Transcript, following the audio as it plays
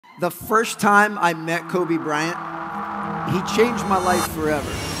The first time I met Kobe Bryant, he changed my life forever.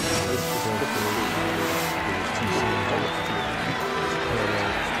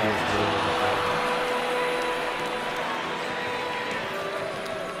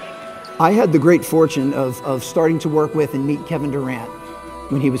 I had the great fortune of starting to work with and meet Kevin Durant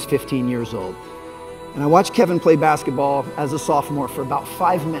when he was 15 years old. And I watched Kevin play basketball as a sophomore for about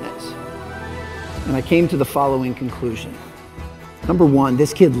 5 minutes. And I came to the following conclusion. Number one,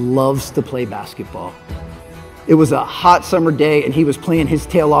 this kid loves to play basketball. It was a hot summer day and he was playing his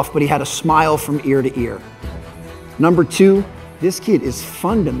tail off, but he had a smile from ear to ear. Number two, this kid is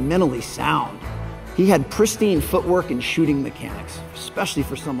fundamentally sound. He had pristine footwork and shooting mechanics, especially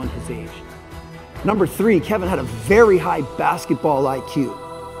for someone his age. Number three, Kevin had a very high basketball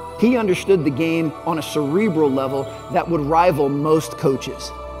IQ. He understood the game on a cerebral level that would rival most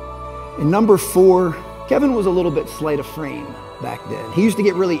coaches. And number four, Kevin was a little bit slight of frame back then. He used to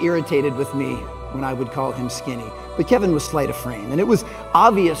get really irritated with me when I would call him skinny, but Kevin was slight of frame. And it was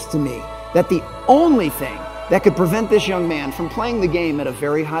obvious to me that the only thing that could prevent this young man from playing the game at a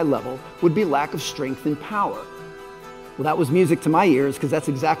very high level would be lack of strength and power. Well, that was music to my ears because that's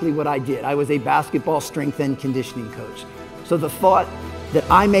exactly what I did. I was a basketball strength and conditioning coach. So the thought that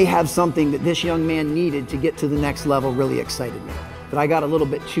I may have something that this young man needed to get to the next level really excited me. But I got a little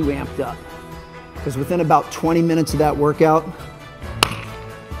bit too amped up because within about 20 minutes of that workout,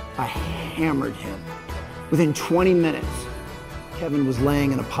 I hammered him. Within 20 minutes, Kevin was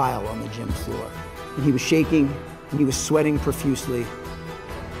laying in a pile on the gym floor. And he was shaking, and he was sweating profusely.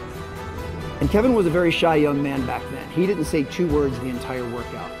 And Kevin was a very shy young man back then. He didn't say 2 words the entire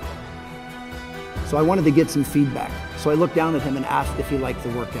workout. So I wanted to get some feedback. So I looked down at him and asked if he liked the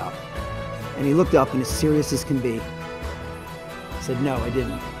workout. And he looked up and as serious as can be, said, "No, I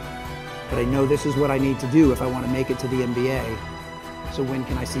didn't. But I know this is what I need to do if I want to make it to the NBA. So when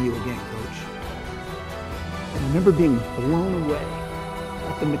can I see you again, coach?" And I remember being blown away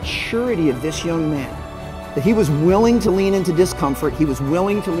at the maturity of this young man, that he was willing to lean into discomfort, he was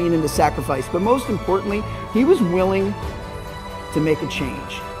willing to lean into sacrifice, but most importantly, he was willing to make a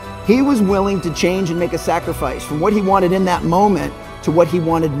change. He was willing to change and make a sacrifice from what he wanted in that moment to what he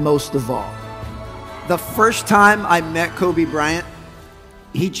wanted most of all. The first time I met Kobe Bryant,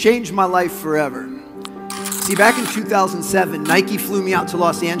 he changed my life forever. See, back in 2007, Nike flew me out to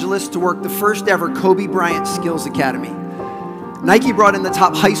Los Angeles to work the first ever Kobe Bryant Skills Academy. Nike brought in the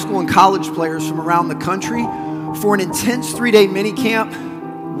top high school and college players from around the country for an intense 3-day mini camp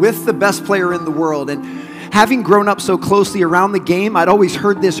with the best player in the world. And having grown up so closely around the game, I'd always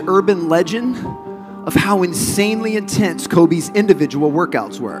heard this urban legend of how insanely intense Kobe's individual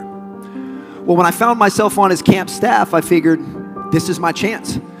workouts were. Well, when I found myself on his camp staff, I figured, this is my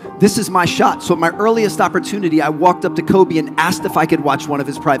chance. This is my shot. So at my earliest opportunity, I walked up to Kobe and asked if I could watch one of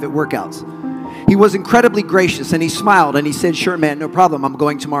his private workouts. He was incredibly gracious and he smiled and he said, "Sure, man, no problem. I'm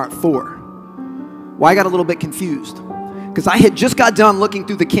going tomorrow at 4. Well, I got a little bit confused because I had just got done looking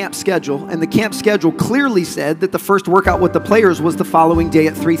through the camp schedule, and the camp schedule clearly said that the first workout with the players was the following day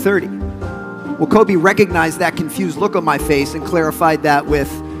at 3:30. Well, Kobe recognized that confused look on my face and clarified that with,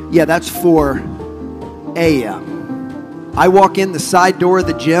 "Yeah, that's 4 a.m. I walk in the side door of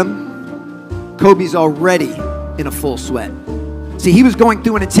the gym, Kobe's already in a full sweat. See, he was going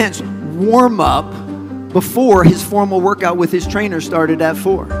through an intense warm-up before his formal workout with his trainer started at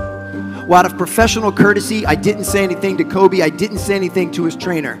 4. Well, out of professional courtesy, I didn't say anything to Kobe. I didn't say anything to his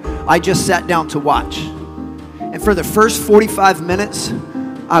trainer. I just sat down to watch. And for the first 45 minutes,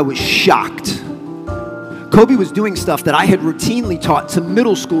 I was shocked. Kobe was doing stuff that I had routinely taught to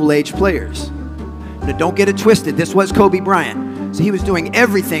middle school age players. Now, don't get it twisted. This was Kobe Bryant. So he was doing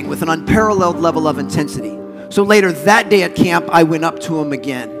everything with an unparalleled level of intensity. So later that day at camp, I went up to him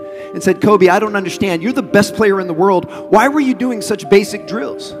again and said, "Kobe, I don't understand. You're the best player in the world. Why were you doing such basic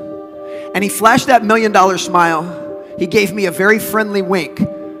drills?" And he flashed that $1 million smile. He gave me a very friendly wink,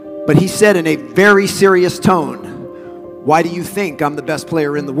 but he said in a very serious tone, "Why do you think I'm the best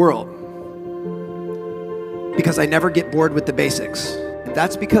player in the world?" Because I never get bored with the basics.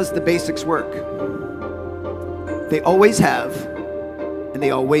 That's because the basics work. They always have, and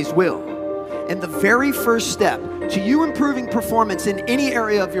they always will. And the very first step to you improving performance in any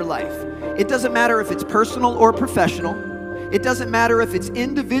area of your life, it doesn't matter if it's personal or professional, it doesn't matter if it's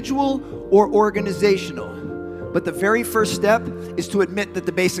individual or organizational, but the very first step is to admit that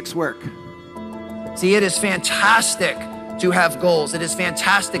the basics work. See, it is fantastic to have goals. It is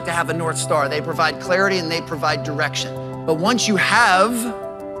fantastic to have a North Star. They provide clarity and they provide direction. But once you have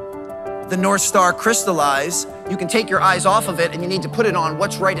the North Star crystallize, you can take your eyes off of it and you need to put it on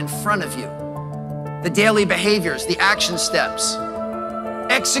what's right in front of you. The daily behaviors, the action steps.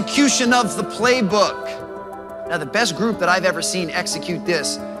 execution of the playbook. Now, the best group that I've ever seen execute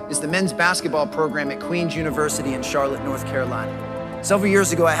this is the men's basketball program at Queen's University in Charlotte, North Carolina. Several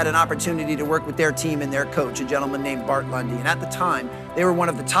years ago, I had an opportunity to work with their team and their coach, a gentleman named Bart Lundy. And at the time, they were one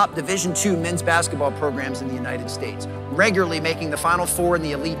of the top Division II men's basketball programs in the United States, regularly making the Final Four and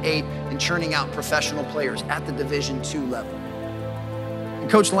the Elite Eight and churning out professional players at the Division II level. And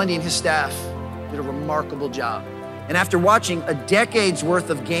Coach Lundy and his staff did a remarkable job. And after watching a decade's worth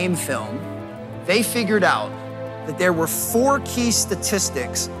of game film, they figured out that there were 4 key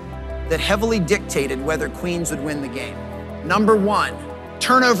statistics that heavily dictated whether Queens would win the game. Number 1,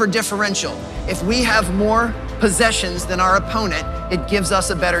 turnover differential. If we have more possessions than our opponent, it gives us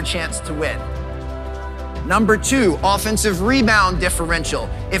a better chance to win. Number 2, offensive rebound differential.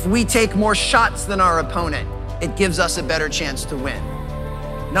 If we take more shots than our opponent, it gives us a better chance to win.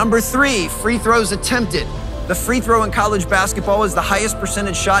 Number 3, free throws attempted. The free throw in college basketball is the highest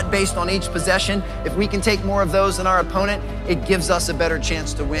percentage shot based on each possession. If we can take more of those than our opponent, it gives us a better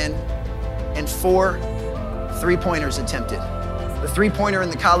chance to win. And 4, three-pointers attempted. The three-pointer in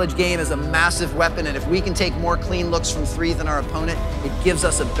the college game is a massive weapon, and if we can take more clean looks from 3 than our opponent, it gives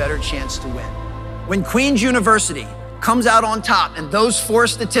us a better chance to win. When Queen's University comes out on top in those 4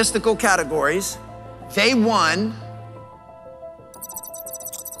 statistical categories, they won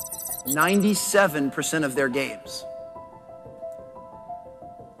 97% of their games.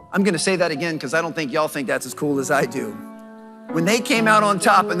 I'm gonna say that again because I don't think y'all think that's as cool as I do. When they came out on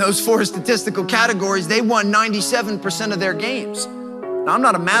top in those 4 statistical categories, they won 97% of their games. Now, I'm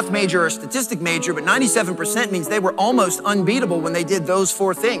not a math major or a statistic major, but 97% means they were almost unbeatable when they did those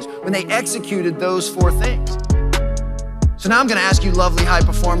 4 things, when they executed those 4 things. So now I'm gonna ask you lovely high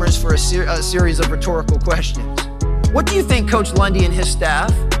performers for a series of rhetorical questions. What do you think Coach Lundy and his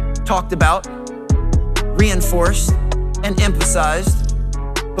staff talked about, reinforced, and emphasized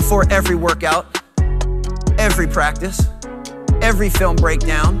before every workout, every practice, every film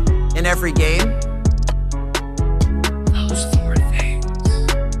breakdown, in every game? Those 4 things.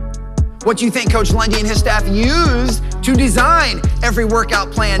 What do you think Coach Lundy and his staff used to design every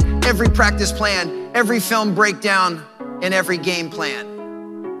workout plan, every practice plan, every film breakdown, and every game plan?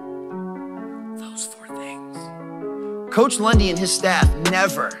 Those 4 things. Coach Lundy and his staff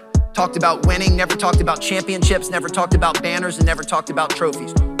never talked about winning, never talked about championships, never talked about banners, and never talked about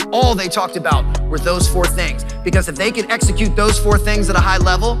trophies. All they talked about were those 4 things. Because if they could execute those 4 things at a high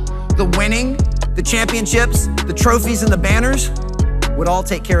level, the winning, the championships, the trophies, and the banners would all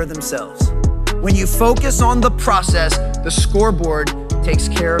take care of themselves. When you focus on the process, the scoreboard takes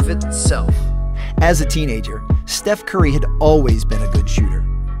care of itself. As a teenager, Steph Curry had always been a good shooter.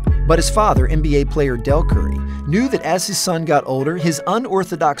 But his father, NBA player Del Curry, knew that as his son got older, his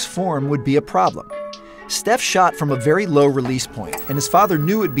unorthodox form would be a problem. Steph shot from a very low release point, and his father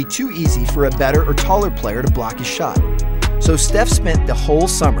knew it would be too easy for a better or taller player to block his shot. So Steph spent the whole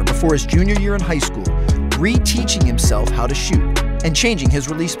summer before his junior year in high school reteaching himself how to shoot and changing his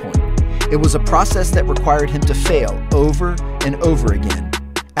release point. It was a process that required him to fail over and over again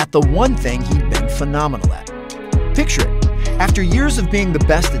at the one thing he'd been phenomenal at. Picture it. After years of being the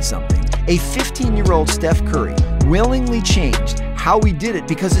best at something, a 15-year-old Steph Curry willingly changed how he did it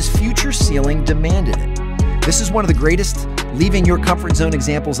because his future ceiling demanded it. This is one of the greatest leaving your comfort zone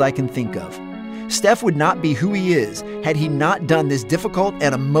examples I can think of. Steph would not be who he is had he not done this difficult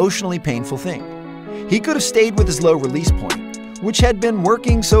and emotionally painful thing. He could have stayed with his low release point, which had been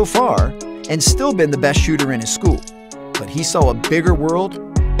working so far, and still been the best shooter in his school. But he saw a bigger world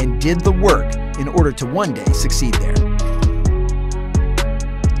and did the work in order to one day succeed there.